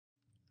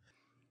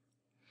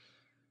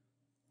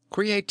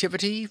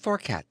Creativity for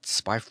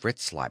Cats by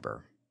Fritz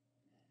Leiber.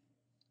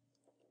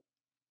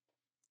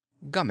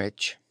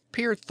 Gummidge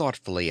peered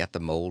thoughtfully at the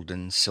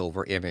molten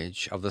silver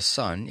image of the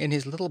sun in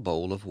his little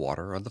bowl of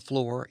water on the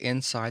floor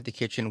inside the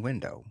kitchen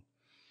window.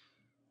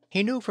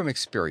 He knew from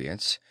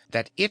experience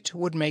that it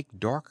would make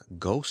dark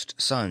ghost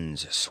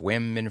suns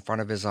swim in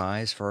front of his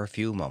eyes for a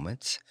few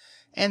moments,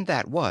 and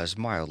that was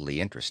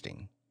mildly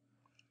interesting.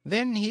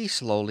 Then he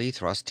slowly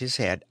thrust his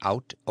head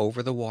out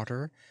over the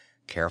water,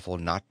 careful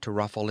not to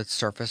ruffle its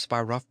surface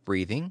by rough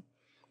breathing,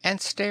 and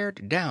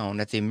stared down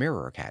at the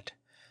mirror cat,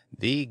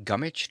 the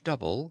Gummidge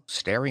double,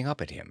 staring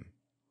up at him.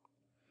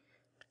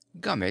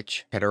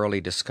 Gummidge had early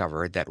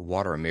discovered that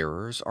water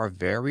mirrors are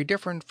very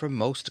different from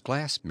most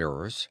glass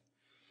mirrors.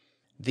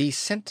 The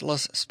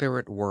scentless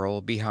spirit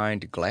world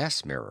behind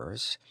glass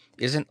mirrors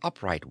is an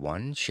upright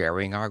one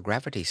sharing our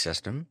gravity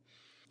system,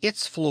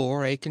 its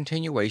floor a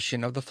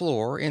continuation of the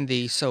floor in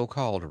the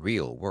so-called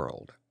real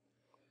world.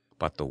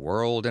 But the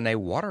world in a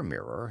water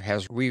mirror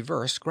has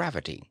reverse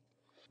gravity.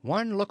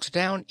 One looks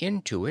down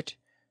into it,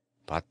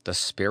 but the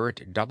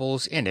spirit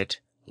doubles in it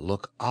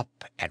look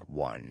up at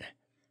one.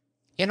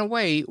 In a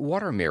way,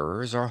 water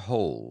mirrors are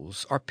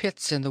holes or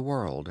pits in the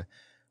world,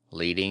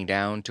 leading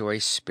down to a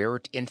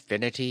spirit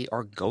infinity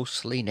or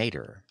ghostly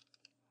nadir.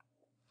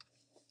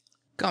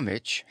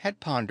 Gummidge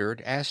had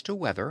pondered as to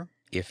whether,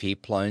 if he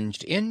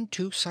plunged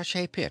into such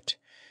a pit,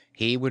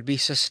 he would be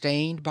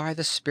sustained by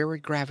the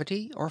spirit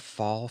gravity or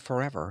fall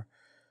forever.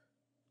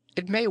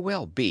 It may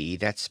well be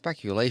that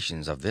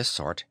speculations of this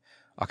sort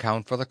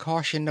account for the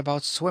caution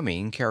about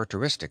swimming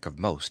characteristic of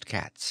most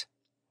cats.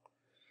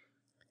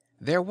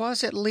 There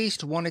was at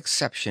least one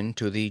exception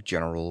to the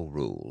general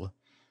rule.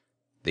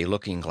 The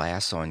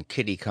looking-glass on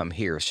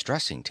Kitty-Come-Here's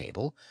dressing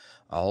table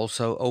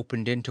also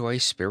opened into a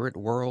spirit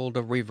world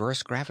of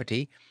reverse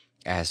gravity,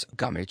 as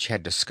Gummidge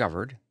had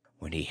discovered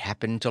when he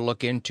happened to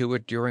look into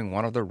it during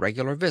one of the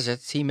regular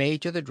visits he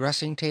made to the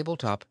dressing-table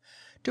top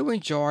to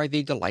enjoy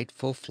the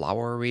delightful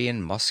flowery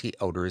and musky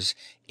odors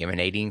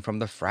emanating from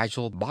the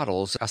fragile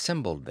bottles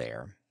assembled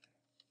there.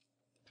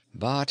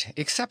 But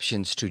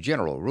exceptions to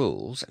general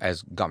rules,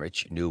 as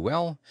Gummidge knew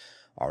well,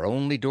 are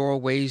only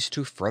doorways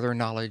to further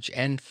knowledge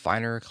and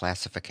finer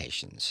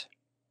classifications.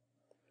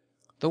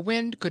 The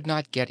wind could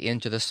not get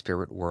into the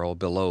spirit world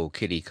below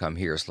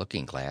Kitty-Come-Here's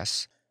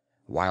looking-glass,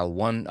 while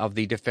one of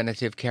the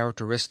definitive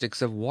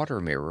characteristics of water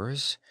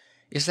mirrors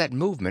is that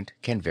movement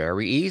can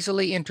very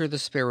easily enter the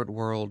spirit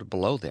world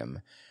below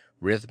them,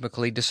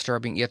 rhythmically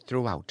disturbing it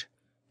throughout,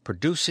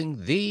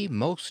 producing the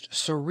most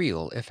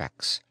surreal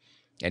effects,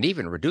 and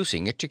even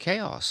reducing it to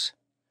chaos.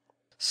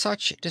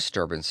 Such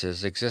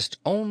disturbances exist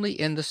only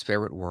in the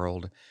spirit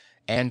world,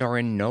 and are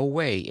in no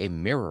way a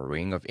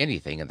mirroring of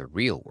anything in the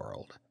real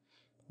world.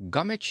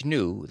 Gummidge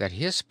knew that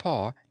his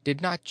paw did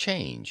not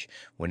change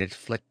when it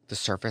flicked the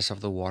surface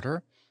of the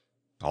water,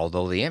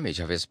 although the image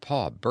of his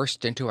paw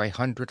burst into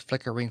 100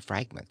 flickering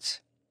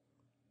fragments.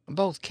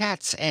 Both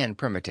cats and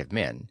primitive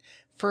men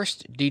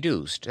first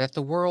deduced that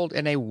the world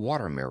in a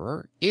water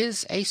mirror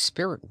is a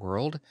spirit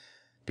world,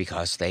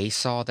 because they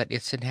saw that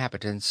its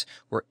inhabitants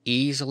were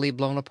easily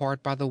blown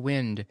apart by the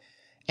wind,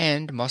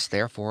 and must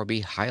therefore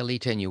be highly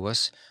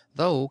tenuous,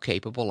 though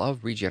capable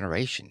of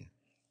regeneration.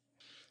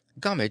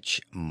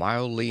 Gummidge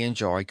mildly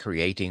enjoyed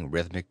creating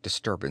rhythmic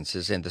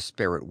disturbances in the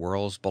spirit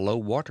worlds below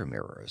water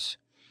mirrors.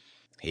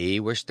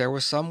 He wished there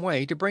was some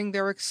way to bring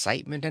their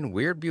excitement and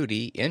weird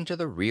beauty into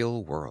the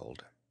real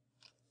world.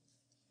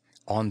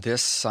 On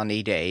this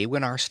sunny day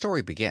when our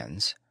story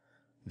begins,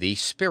 the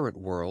spirit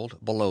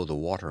world below the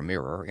water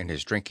mirror in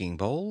his drinking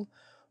bowl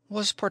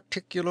was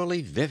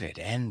particularly vivid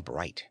and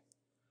bright.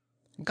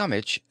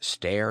 Gummidge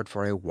stared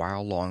for a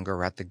while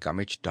longer at the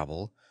Gummidge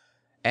double,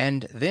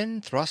 and then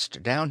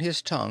thrust down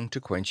his tongue to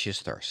quench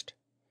his thirst.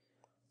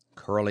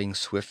 Curling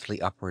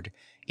swiftly upward,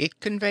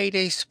 it conveyed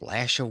a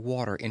splash of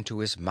water into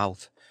his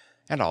mouth,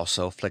 and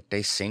also flicked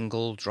a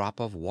single drop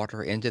of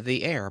water into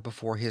the air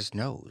before his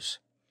nose.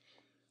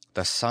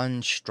 The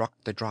sun struck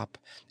the drop,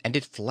 and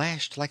it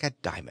flashed like a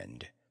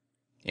diamond.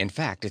 In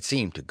fact, it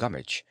seemed to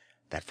Gummidge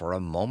that for a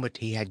moment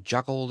he had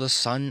juggled the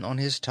sun on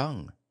his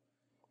tongue.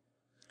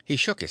 He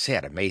shook his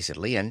head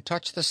amazedly and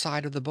touched the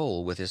side of the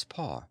bowl with his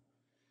paw.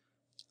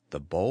 The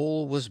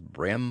bowl was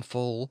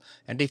brimful,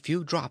 and a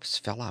few drops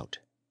fell out.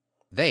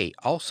 They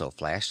also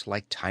flashed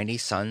like tiny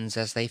suns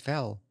as they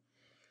fell.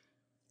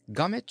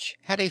 Gummidge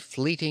had a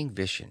fleeting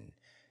vision,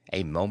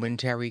 a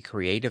momentary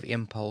creative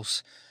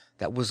impulse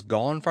that was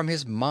gone from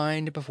his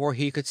mind before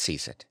he could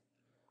seize it.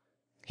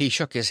 He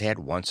shook his head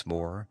once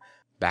more,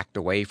 backed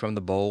away from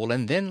the bowl,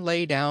 and then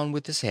lay down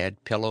with his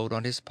head pillowed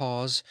on his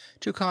paws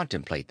to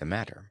contemplate the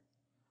matter.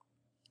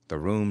 The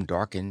room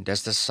darkened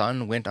as the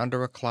sun went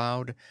under a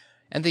cloud,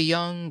 and the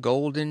young,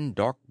 golden,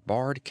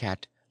 dark-barred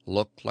cat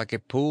looked like a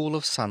pool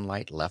of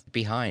sunlight left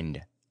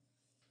behind.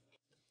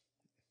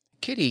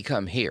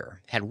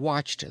 Kitty-Come-Here had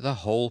watched the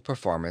whole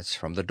performance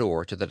from the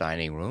door to the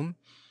dining room,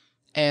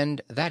 and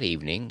that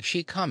evening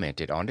she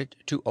commented on it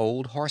to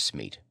Old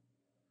Horsemeat.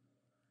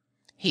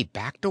 "He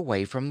backed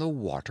away from the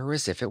water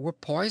as if it were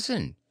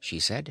poison," she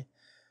said.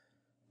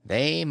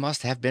 They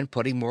must have been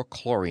putting more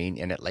chlorine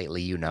in it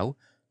lately, you know,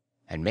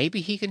 and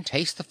maybe he can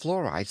taste the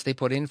fluorides they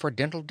put in for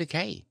dental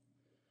decay."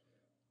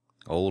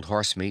 Old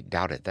Horsemeat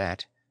doubted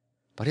that,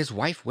 but his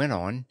wife went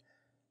on,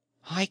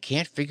 "I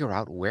can't figure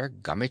out where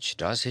Gummidge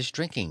does his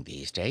drinking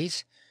these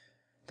days.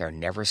 There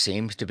never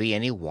seems to be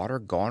any water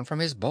gone from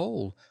his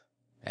bowl,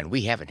 and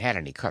we haven't had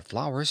any cut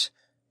flowers,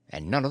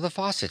 and none of the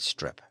faucets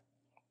drip."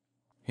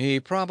 "He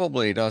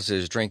probably does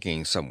his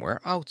drinking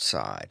somewhere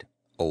outside,"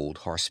 Old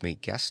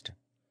Horsemeat guessed.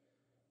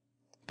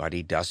 "But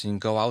he doesn't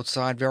go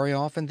outside very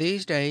often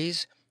these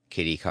days,"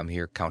 Kitty Come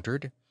Here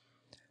countered.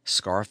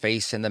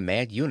 "Scarface and the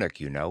Mad Eunuch,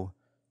 you know.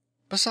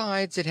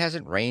 Besides, it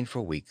hasn't rained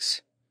for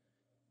weeks.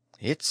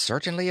 It's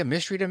certainly a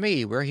mystery to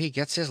me where he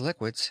gets his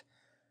liquids.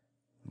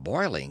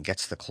 Boiling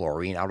gets the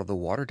chlorine out of the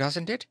water,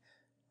 doesn't it?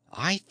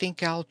 I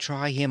think I'll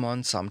try him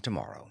on some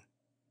tomorrow."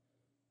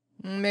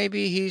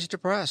 "Maybe he's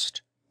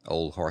depressed,"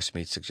 Old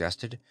Horsemeat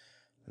suggested.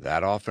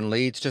 "That often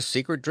leads to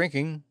secret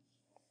drinking."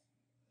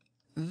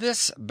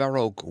 This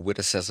baroque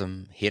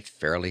witticism hit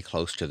fairly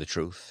close to the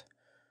truth.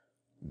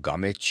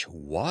 Gummidge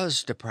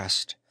was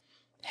depressed,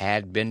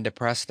 had been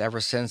depressed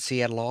ever since he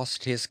had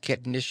lost his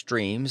kittenish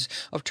dreams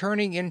of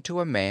turning into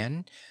a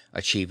man,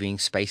 achieving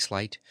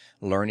spaceflight,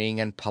 learning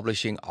and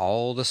publishing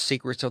all the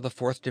secrets of the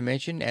fourth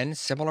dimension and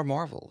similar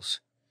marvels.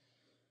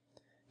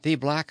 The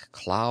black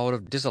cloud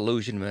of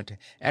disillusionment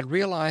at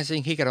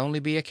realizing he could only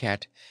be a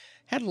cat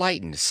had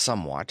lightened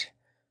somewhat,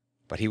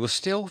 but he was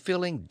still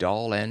feeling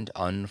dull and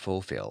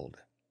unfulfilled.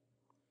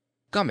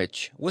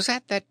 Gummidge was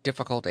at that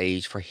difficult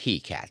age for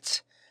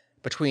he-cats,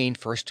 between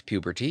first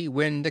puberty,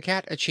 when the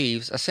cat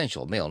achieves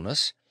essential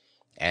maleness,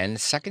 and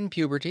second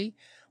puberty,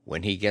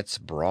 when he gets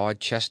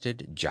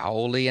broad-chested,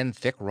 jowly, and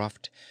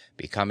thick-ruffed,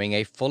 becoming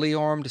a fully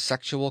armed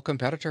sexual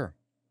competitor.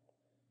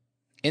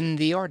 In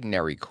the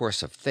ordinary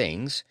course of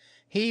things,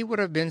 he would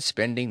have been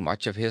spending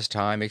much of his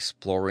time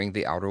exploring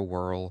the outer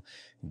world,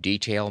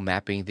 detail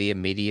mapping the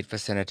immediate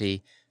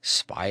vicinity,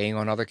 spying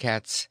on other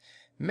cats,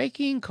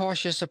 making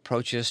cautious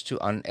approaches to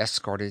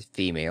unescorted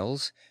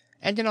females,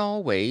 and in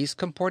all ways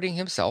comporting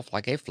himself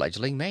like a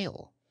fledgling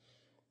male.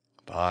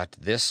 But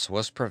this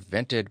was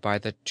prevented by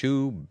the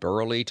two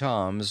burly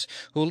Toms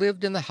who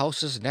lived in the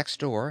houses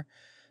next door,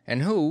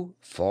 and who,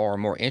 far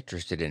more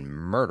interested in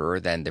murder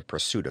than the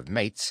pursuit of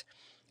mates,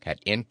 had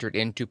entered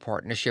into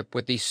partnership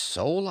with the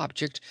sole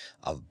object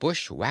of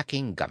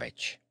bushwhacking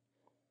Gummidge.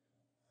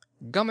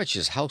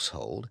 Gummidge's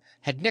household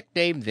had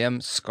nicknamed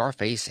them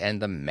Scarface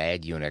and the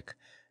Mad Eunuch,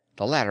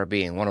 the latter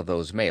being one of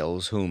those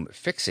males whom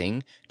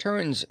fixing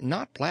turns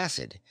not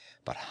placid,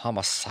 but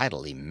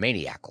homicidally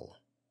maniacal.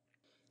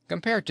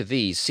 Compared to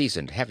these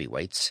seasoned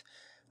heavyweights,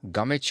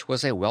 Gummidge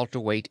was a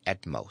welterweight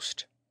at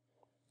most.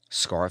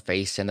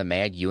 Scarface and the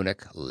Mad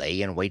Eunuch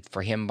lay in wait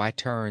for him by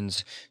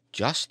turns,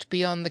 just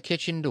beyond the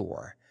kitchen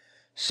door,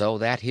 so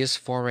that his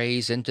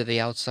forays into the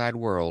outside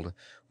world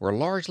were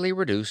largely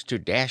reduced to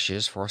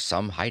dashes for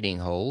some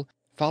hiding-hole,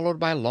 followed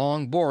by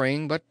long,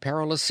 boring, but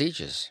perilous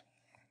sieges.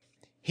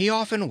 He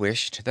often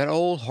wished that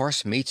Old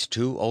Horsemeat's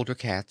two older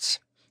cats,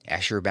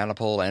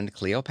 Ashurbanipal and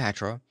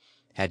Cleopatra,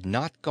 had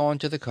not gone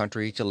to the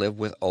country to live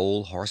with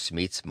Old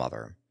Horsemeat's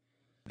mother.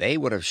 They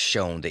would have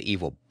shown the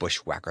evil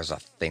bushwhackers a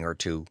thing or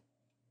two.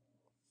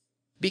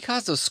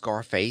 Because of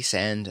Scarface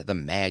and the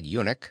Mad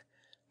Eunuch,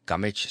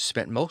 Gummidge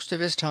spent most of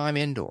his time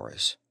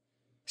indoors.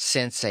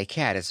 Since a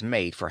cat is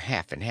made for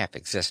half and half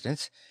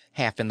existence,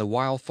 half in the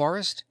wild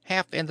forest,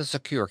 half in the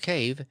secure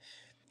cave,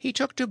 he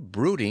took to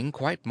brooding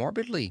quite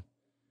morbidly.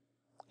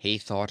 He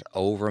thought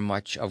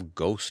overmuch of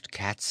ghost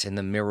cats in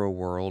the mirror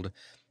world,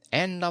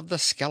 and of the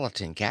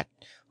skeleton cat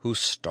who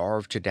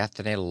starved to death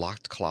in a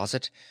locked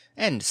closet,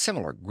 and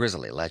similar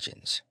grisly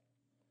legends.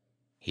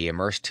 He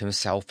immersed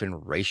himself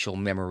in racial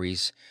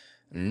memories,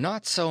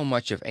 not so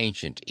much of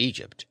ancient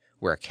Egypt,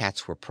 where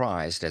cats were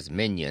prized as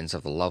minions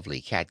of the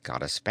lovely cat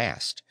goddess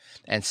Bast,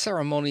 and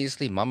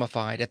ceremoniously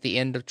mummified at the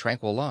end of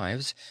tranquil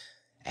lives,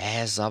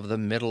 as of the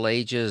Middle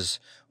Ages,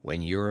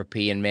 when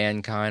European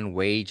mankind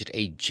waged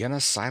a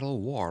genocidal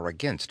war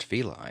against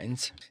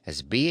felines,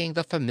 as being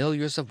the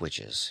familiars of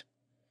witches.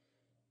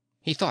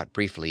 He thought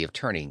briefly of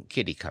turning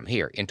Kitty Come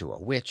Here into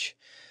a witch,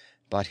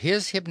 but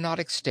his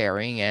hypnotic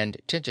staring and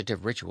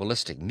tentative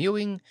ritualistic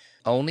mewing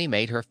only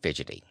made her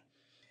fidgety,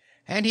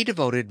 and he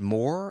devoted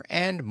more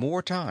and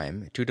more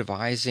time to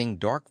devising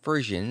dark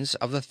versions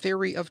of the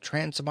theory of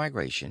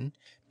transmigration,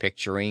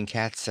 picturing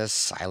cats as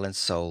silent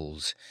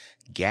souls,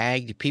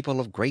 gagged people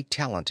of great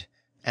talent,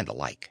 and the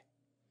like.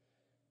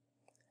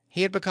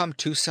 He had become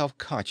too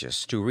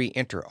self-conscious to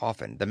re-enter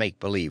often the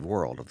make-believe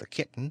world of the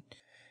kitten,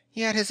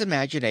 yet his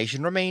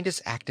imagination remained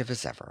as active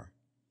as ever.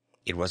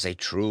 It was a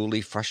truly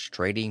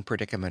frustrating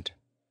predicament.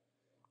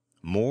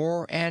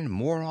 More and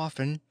more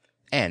often,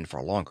 and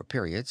for longer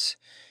periods,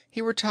 he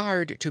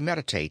retired to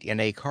meditate in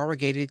a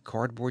corrugated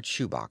cardboard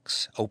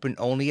shoebox, open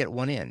only at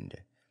one end.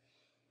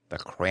 The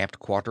cramped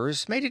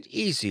quarters made it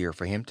easier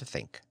for him to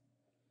think.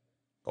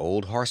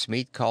 Old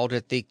Horsemeat called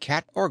it the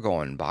Cat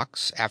Orgone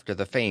Box, after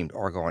the famed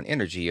orgone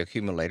energy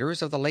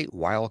accumulators of the late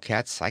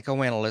wildcat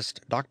psychoanalyst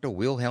Dr.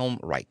 Wilhelm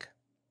Reich.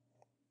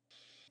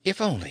 If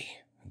only,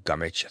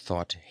 Gummidge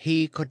thought,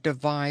 he could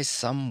devise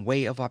some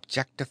way of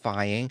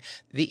objectifying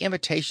the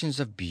imitations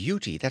of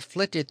beauty that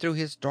flitted through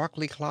his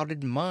darkly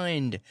clouded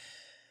mind.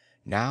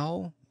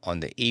 Now, on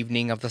the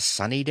evening of the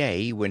sunny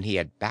day when he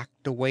had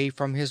backed away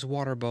from his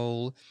water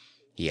bowl,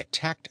 he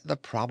attacked the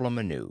problem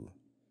anew.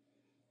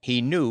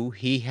 He knew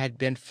he had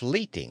been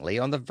fleetingly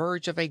on the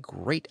verge of a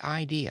great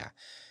idea,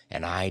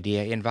 an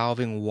idea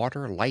involving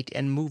water, light,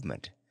 and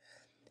movement,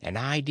 an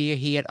idea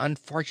he had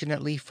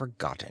unfortunately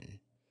forgotten.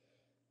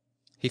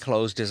 He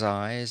closed his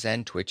eyes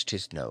and twitched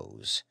his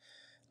nose.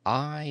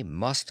 I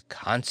must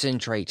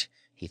concentrate,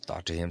 he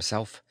thought to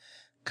himself.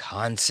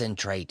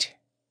 Concentrate.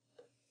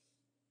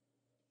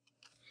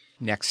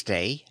 Next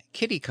day,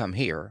 Kitty Come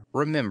Here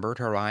remembered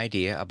her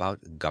idea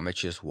about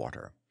Gummidge's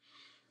water.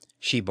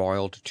 She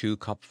boiled 2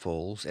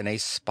 cupfuls in a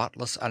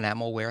spotless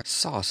enamelware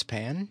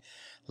saucepan,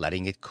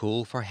 letting it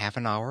cool for half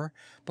an hour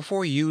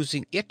before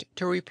using it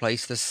to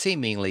replace the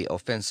seemingly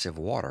offensive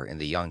water in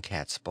the young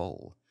cat's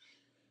bowl.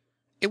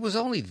 It was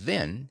only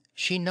then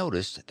she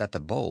noticed that the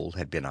bowl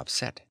had been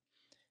upset.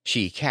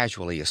 She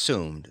casually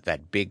assumed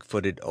that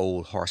big-footed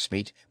old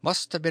horsemeat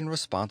must have been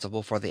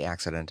responsible for the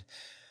accident,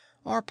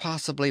 or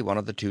possibly one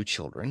of the 2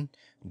 children,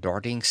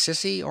 darting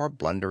sissy or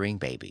blundering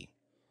baby.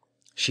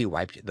 She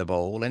wiped the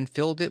bowl and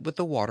filled it with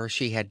the water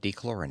she had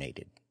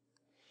dechlorinated.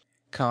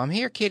 "Come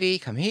here, Kitty,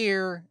 come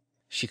here,"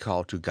 she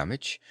called to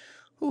Gummidge,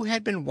 who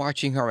had been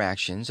watching her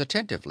actions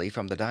attentively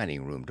from the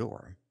dining-room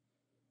door.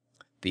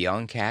 The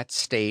young cat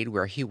stayed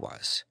where he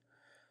was.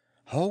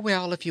 "Oh,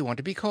 well, if you want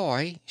to be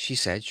coy," she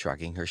said,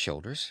 shrugging her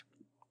shoulders.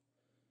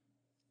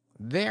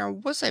 There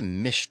was a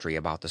mystery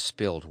about the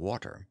spilled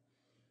water.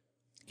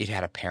 It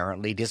had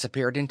apparently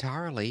disappeared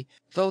entirely,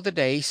 though the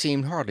day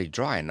seemed hardly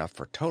dry enough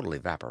for total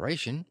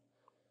evaporation.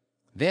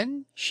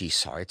 Then she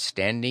saw it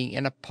standing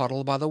in a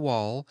puddle by the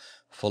wall,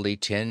 fully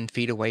 10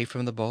 feet away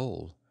from the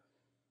bowl.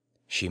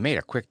 She made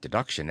a quick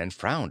deduction and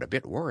frowned a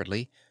bit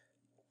worriedly.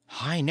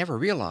 "I never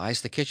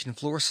realized the kitchen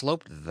floor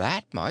sloped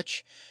that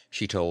much,"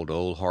 she told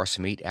old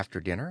Horsemeat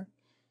after dinner.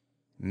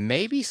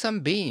 "Maybe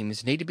some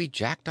beams need to be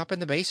jacked up in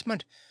the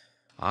basement.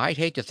 I'd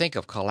hate to think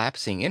of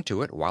collapsing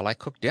into it while I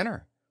cook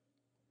dinner."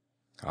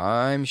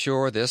 "I'm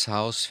sure this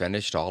house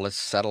finished all its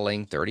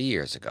settling 30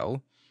 years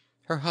ago,"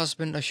 her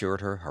husband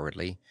assured her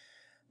hurriedly.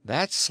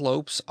 "That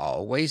slope's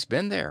always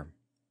been there."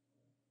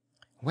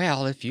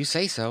 "Well, if you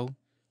say so,"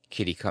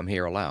 Kitty Come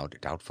Here allowed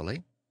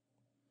doubtfully.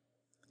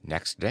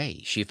 Next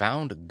day she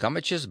found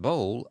Gummidge's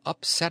bowl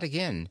upset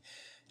again,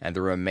 and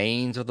the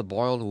remains of the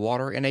boiled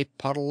water in a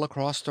puddle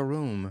across the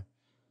room.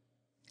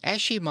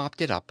 As she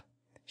mopped it up,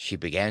 she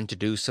began to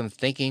do some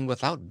thinking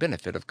without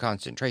benefit of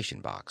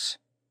concentration box.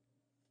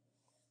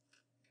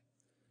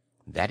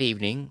 That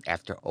evening,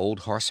 after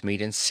old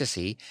Horsemeat and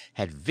Sissy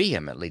had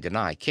vehemently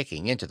denied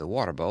kicking into the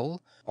water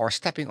bowl or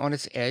stepping on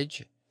its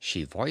edge,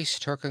 she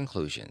voiced her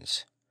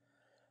conclusions.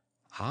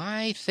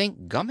 "I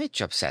think Gummidge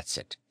upsets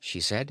it,"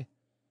 she said.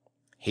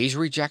 "He's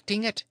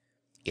rejecting it.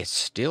 It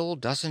still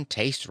doesn't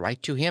taste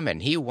right to him,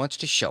 and he wants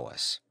to show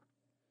us."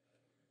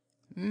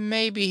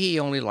 "Maybe he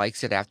only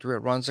likes it after it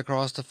runs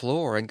across the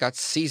floor and got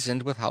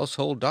seasoned with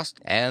household dust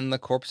and the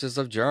corpses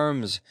of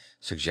germs,"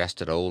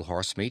 suggested old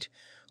Horsemeat,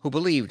 who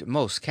believed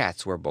most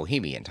cats were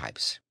bohemian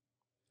types.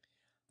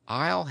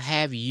 "I'll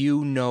have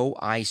you know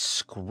I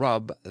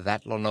scrub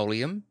that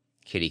linoleum,"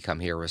 Kitty Come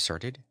Here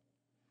asserted.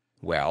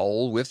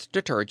 "Well, with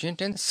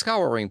detergent and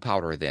scouring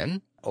powder,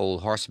 then,"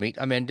 old Horsemeat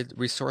amended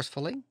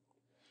resourcefully.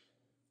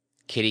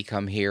 Kitty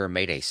Come Here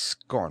made a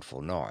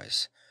scornful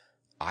noise.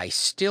 "I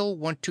still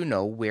want to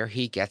know where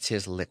he gets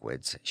his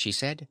liquids," she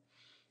said.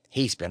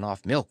 "He's been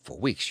off milk for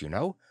weeks, you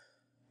know,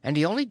 and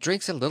he only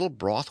drinks a little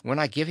broth when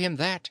I give him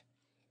that.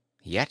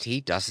 Yet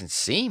he doesn't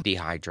seem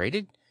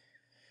dehydrated.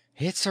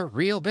 It's a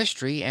real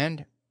mystery,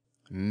 and—"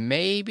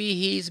 "Maybe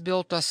he's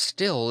built a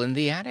still in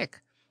the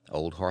attic,"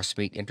 old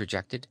Horsemeat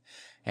interjected,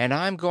 "and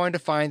I'm going to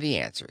find the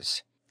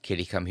answers,"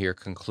 Kitty Come Here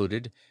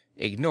concluded,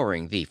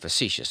 ignoring the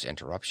facetious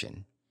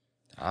interruption.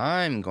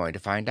 "I'm going to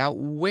find out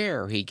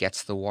where he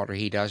gets the water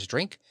he does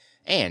drink,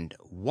 and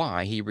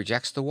why he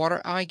rejects the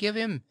water I give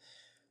him.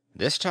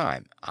 This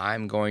time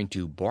I'm going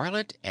to boil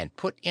it and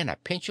put in a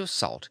pinch of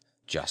salt,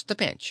 just a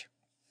pinch."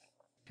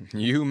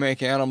 "You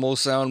make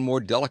animals sound more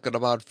delicate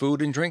about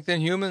food and drink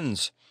than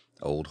humans,"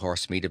 old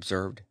Horsemeat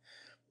observed.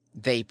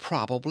 "They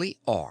probably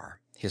are,"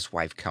 his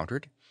wife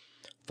countered.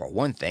 "For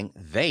one thing,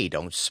 they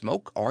don't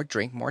smoke or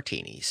drink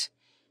martinis.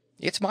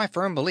 It's my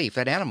firm belief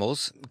that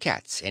animals,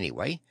 cats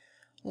anyway,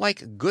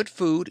 like good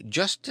food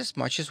just as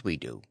much as we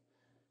do,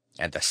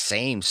 and the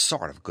same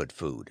sort of good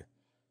food.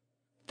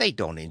 They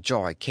don't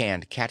enjoy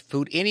canned cat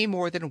food any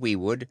more than we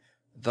would,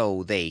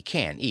 though they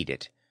can eat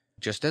it,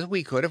 just as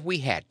we could if we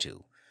had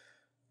to.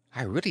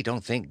 I really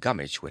don't think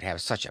Gummidge would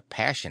have such a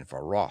passion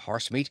for raw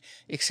horsemeat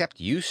except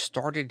you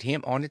started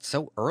him on it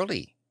so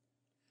early."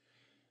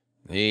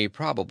 "He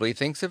probably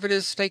thinks of it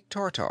as steak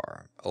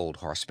tartare," old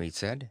Horsemeat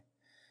said.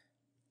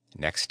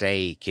 Next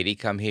day Kitty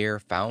Come Here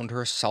found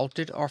her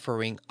salted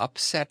offering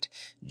upset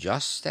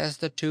just as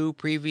the 2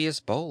 previous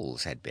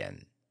bowls had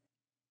been.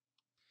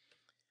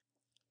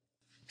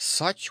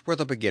 Such were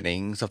the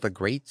beginnings of the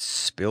great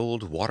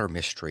spilled water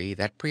mystery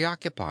that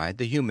preoccupied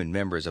the human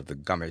members of the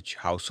Gummidge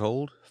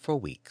household for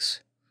weeks.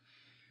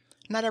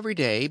 Not every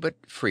day, but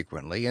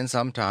frequently, and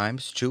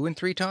sometimes 2 and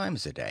 3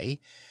 times a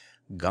day,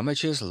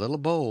 Gummidge's little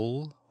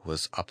bowl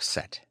was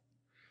upset.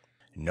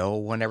 No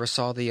one ever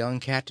saw the young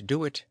cat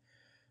do it,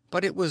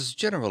 but it was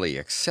generally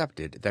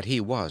accepted that he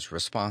was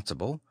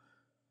responsible,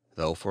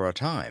 though for a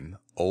time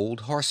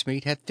old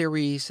Horsemeat had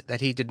theories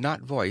that he did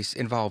not voice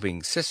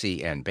involving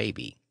Sissy and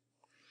Baby.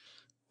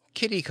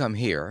 Kitty Come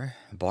Here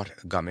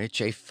bought Gummidge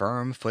a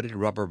firm-footed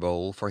rubber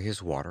bowl for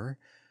his water,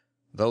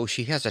 though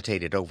she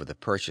hesitated over the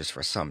purchase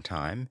for some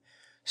time,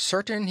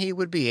 certain he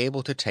would be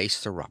able to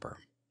taste the rubber.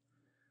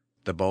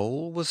 The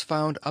bowl was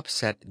found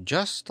upset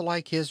just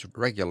like his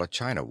regular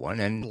china one,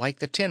 and like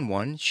the tin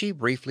one she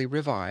briefly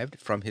revived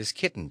from his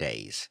kitten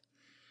days.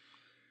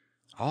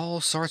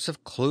 All sorts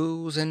of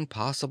clues and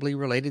possibly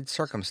related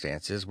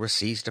circumstances were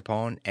seized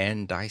upon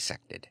and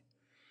dissected.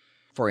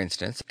 For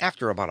instance,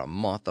 after about a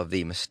month of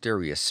the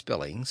mysterious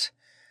spillings,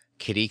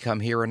 Kitty Come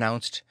Here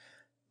announced,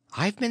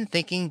 "I've been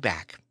thinking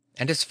back,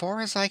 and as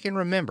far as I can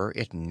remember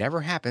it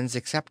never happens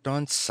except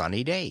on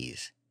sunny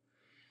days."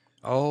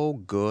 "Oh,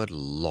 good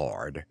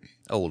Lord!"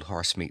 old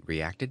Horsemeat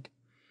reacted.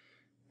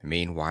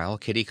 Meanwhile,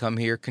 Kitty Come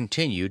Here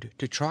continued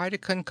to try to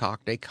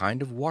concoct a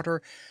kind of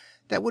water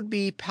that would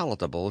be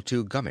palatable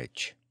to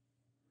Gummidge.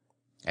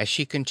 As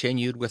she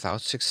continued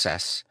without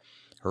success,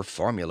 her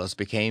formulas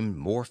became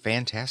more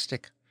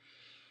fantastic.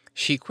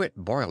 She quit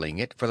boiling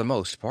it for the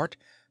most part,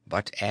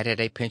 but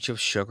added a pinch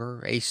of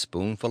sugar, a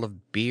spoonful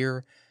of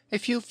beer, a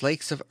few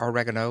flakes of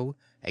oregano,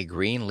 a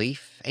green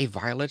leaf, a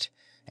violet,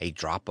 a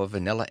drop of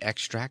vanilla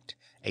extract,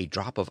 a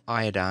drop of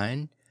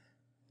iodine.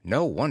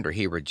 No wonder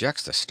he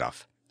rejects the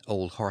stuff,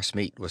 old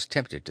Horsemeat was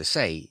tempted to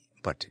say,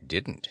 but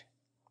didn't.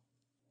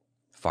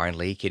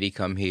 Finally, Kitty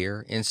Come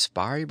Here,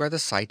 inspired by the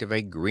sight of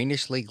a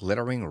greenishly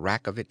glittering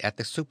rack of it at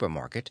the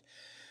supermarket,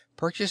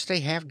 purchased a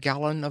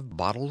half-gallon of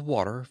bottled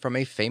water from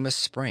a famous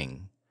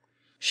spring.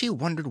 She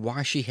wondered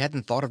why she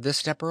hadn't thought of this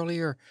step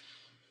earlier.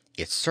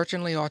 It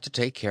certainly ought to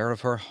take care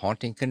of her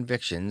haunting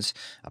convictions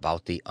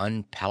about the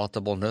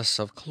unpalatableness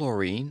of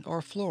chlorine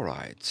or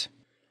fluorides.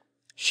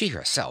 She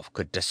herself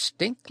could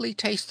distinctly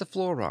taste the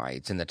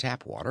fluorides in the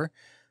tap water,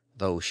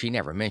 though she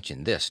never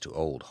mentioned this to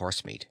old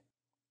Horsemeat.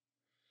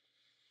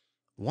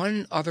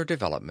 One other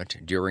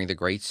development during the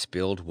great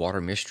spilled water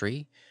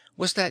mystery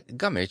was that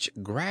Gummidge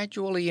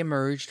gradually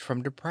emerged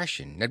from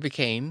depression and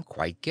became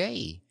quite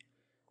gay.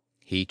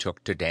 He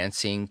took to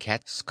dancing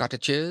cat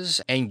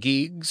schottisches and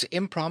gigs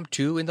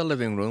impromptu in the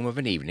living room of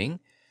an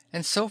evening,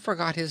 and so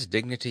forgot his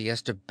dignity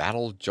as to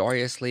battle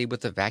joyously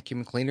with the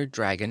vacuum cleaner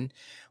dragon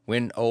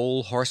when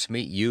old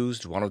Horsemeat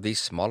used one of these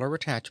smaller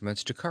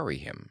attachments to curry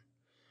him.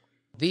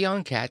 The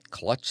young cat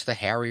clutched the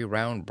hairy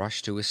round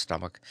brush to his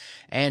stomach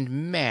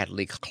and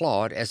madly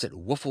clawed as it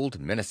wooffled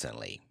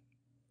menacingly.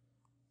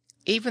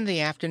 Even the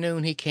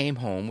afternoon he came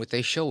home with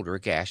a shoulder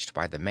gashed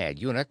by the mad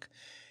eunuch,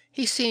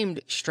 he seemed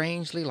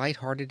strangely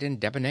light-hearted and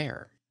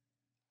debonair.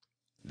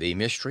 The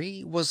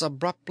mystery was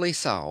abruptly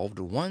solved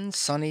one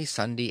sunny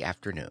Sunday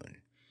afternoon.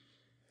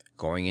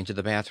 Going into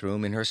the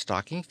bathroom in her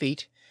stocking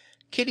feet,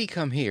 Kitty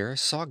Come Here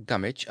saw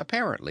Gummidge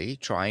apparently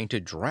trying to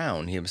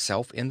drown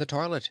himself in the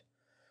toilet.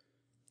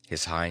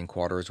 His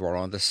hindquarters were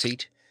on the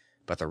seat,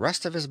 but the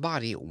rest of his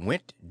body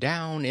went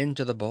down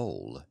into the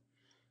bowl.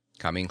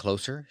 Coming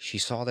closer, she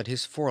saw that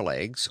his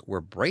forelegs were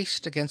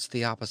braced against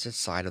the opposite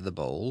side of the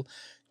bowl,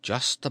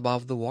 just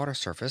above the water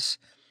surface,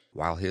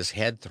 while his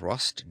head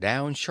thrust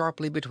down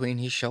sharply between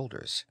his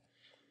shoulders.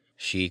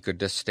 She could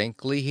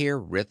distinctly hear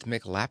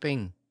rhythmic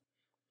lapping.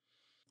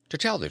 To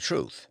tell the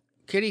truth,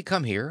 Kitty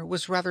Come Here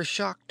was rather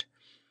shocked.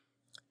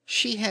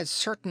 She had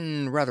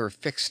certain rather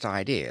fixed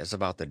ideas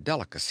about the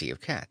delicacy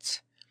of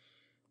cats.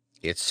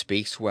 It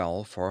speaks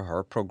well for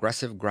her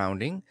progressive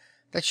grounding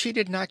that she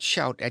did not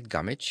shout at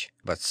Gummidge,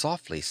 but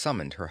softly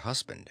summoned her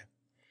husband.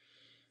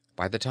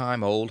 By the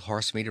time old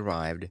Horsemeat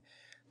arrived,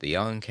 the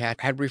young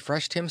cat had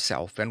refreshed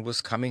himself and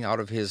was coming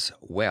out of his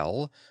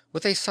well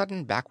with a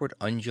sudden backward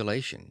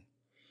undulation.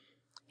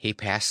 He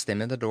passed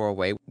them in the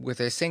doorway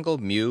with a single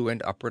mew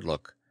and upward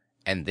look,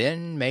 and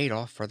then made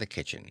off for the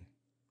kitchen.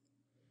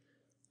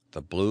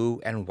 The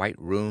blue and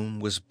white room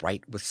was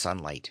bright with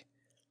sunlight.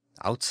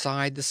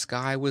 Outside the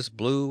sky was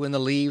blue and the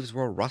leaves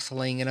were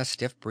rustling in a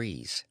stiff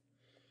breeze.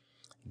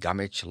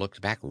 Gummidge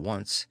looked back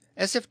once,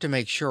 as if to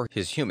make sure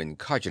his human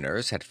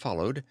congeners had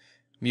followed,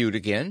 mewed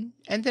again,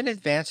 and then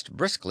advanced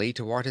briskly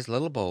toward his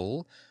little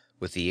bowl,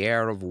 with the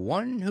air of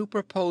one who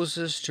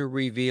proposes to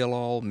reveal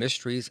all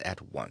mysteries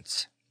at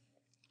once.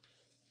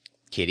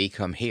 Kitty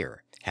Come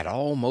Here had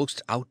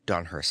almost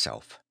outdone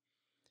herself.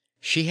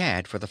 She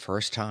had, for the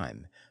first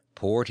time,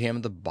 poured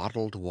him the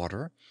bottled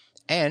water,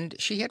 and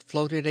she had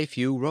floated a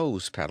few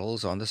rose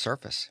petals on the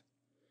surface.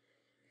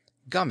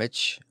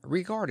 Gummidge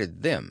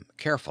regarded them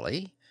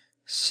carefully,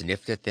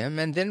 sniffed at them,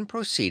 and then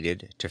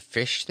proceeded to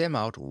fish them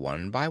out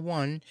one by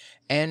one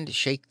and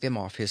shake them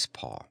off his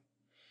paw.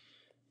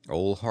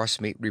 Old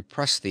Horsemeat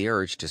repressed the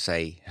urge to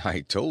say,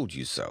 "I told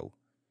you so."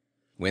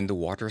 When the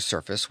water's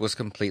surface was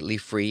completely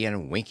free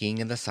and winking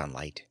in the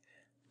sunlight,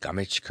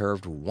 Gummidge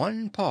curved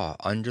one paw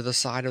under the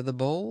side of the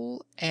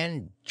bowl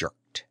and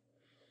jerked.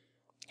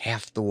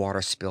 Half the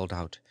water spilled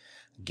out,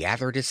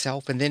 gathered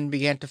itself, and then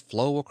began to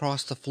flow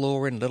across the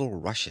floor in little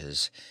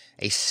rushes,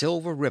 a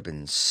silver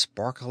ribbon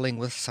sparkling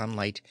with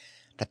sunlight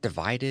that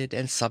divided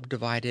and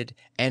subdivided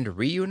and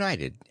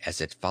reunited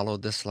as it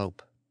followed the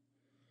slope.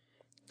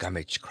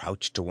 Gummidge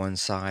crouched to one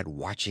side,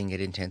 watching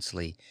it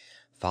intensely,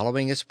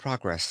 following its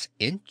progress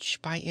inch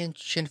by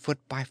inch and foot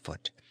by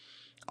foot,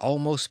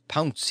 almost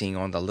pouncing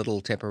on the little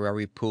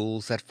temporary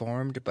pools that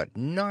formed, but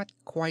not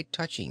quite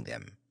touching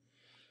them.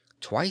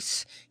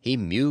 Twice he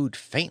mewed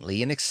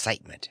faintly in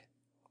excitement.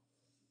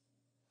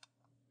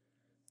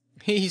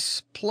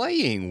 "He's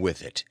playing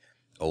with it,"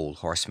 Old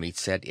Horsemeat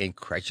said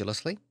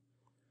incredulously.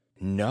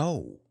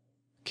 "No,"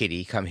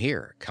 Kitty Come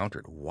Here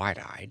countered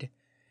wide-eyed.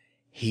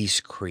 "He's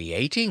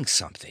creating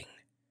something.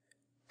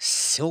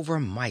 Silver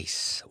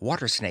mice,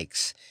 water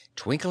snakes,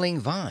 twinkling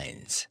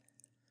vines."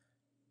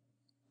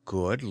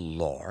 "Good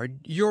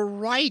Lord, you're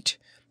right,"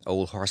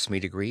 Old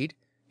Horsemeat agreed.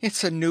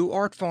 "It's a new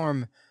art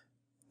form.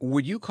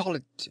 Would you call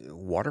it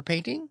water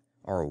painting?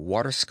 Or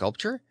water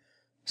sculpture?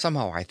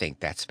 Somehow I think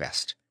that's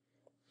best.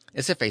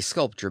 As if a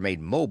sculptor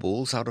made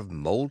mobiles out of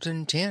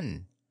molten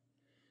tin."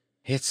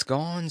 "It's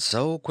gone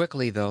so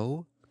quickly,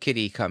 though,"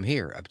 Kitty Come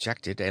Here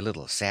objected, a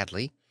little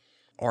sadly.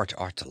 "Art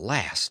ought to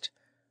last.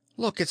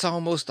 Look, it's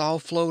almost all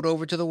flowed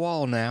over to the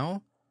wall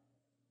now."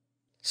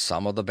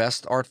 "Some of the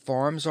best art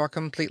forms are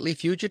completely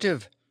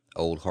fugitive,"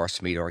 Old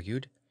Horsemeat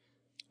argued.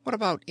 "What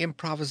about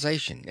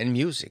improvisation and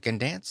music and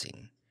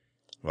dancing?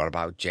 What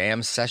about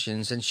jam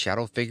sessions and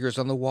shadow figures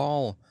on the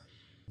wall?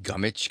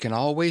 Gummidge can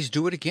always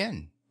do it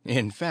again.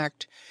 In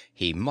fact,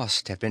 he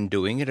must have been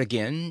doing it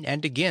again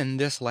and again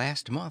this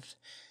last month.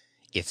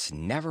 It's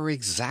never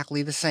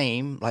exactly the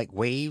same, like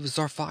waves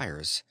or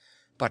fires,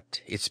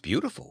 but it's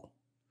beautiful."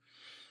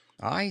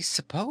 "I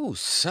suppose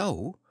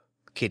so,"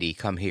 Kitty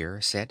Come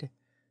Here said.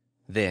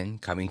 Then,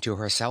 coming to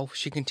herself,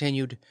 she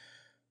continued,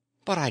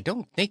 "But I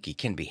don't think it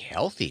can be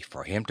healthy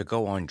for him to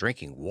go on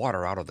drinking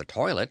water out of the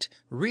toilet,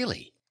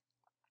 really."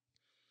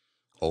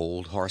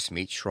 Old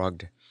Horsemeat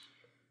shrugged.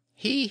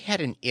 He had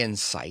an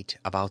insight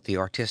about the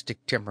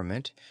artistic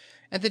temperament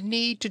and the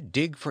need to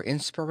dig for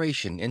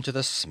inspiration into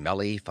the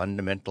smelly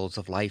fundamentals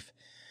of life,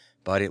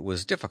 but it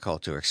was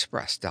difficult to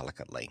express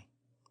delicately.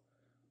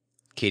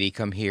 Kitty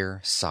Come Here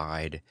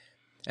sighed,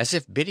 as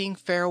if bidding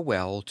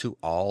farewell to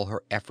all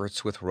her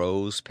efforts with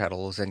rose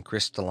petals and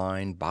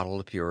crystalline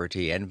bottled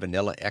purity and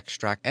vanilla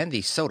extract and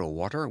the soda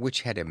water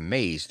which had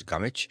amazed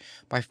Gummidge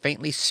by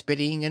faintly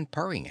spitting and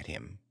purring at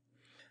him.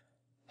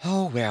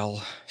 "Oh,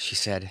 well," she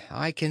said,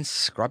 "I can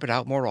scrub it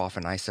out more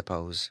often, I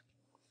suppose."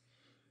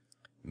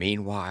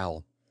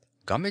 Meanwhile,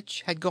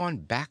 Gummidge had gone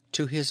back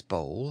to his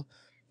bowl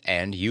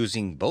and,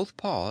 using both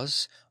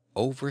paws,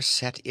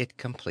 overset it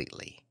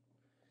completely.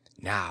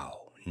 Now,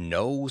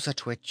 nose a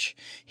twitch,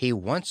 he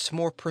once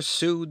more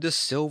pursued the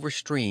silver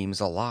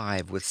streams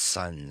alive with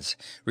suns,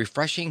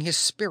 refreshing his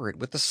spirit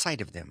with the sight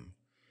of them.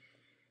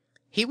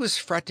 He was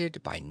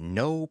fretted by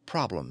no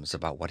problems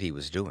about what he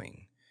was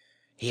doing.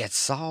 He had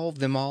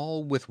solved them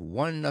all with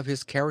one of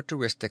his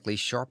characteristically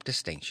sharp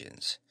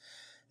distinctions.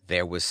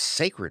 There was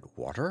sacred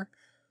water,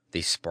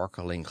 the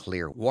sparkling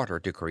clear water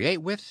to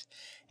create with,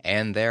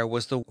 and there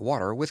was the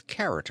water with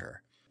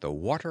character, the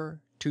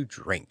water to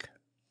drink.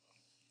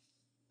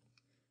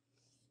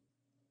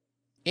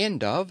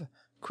 End of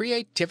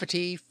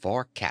Creativity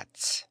for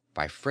Cats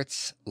by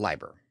Fritz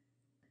Leiber.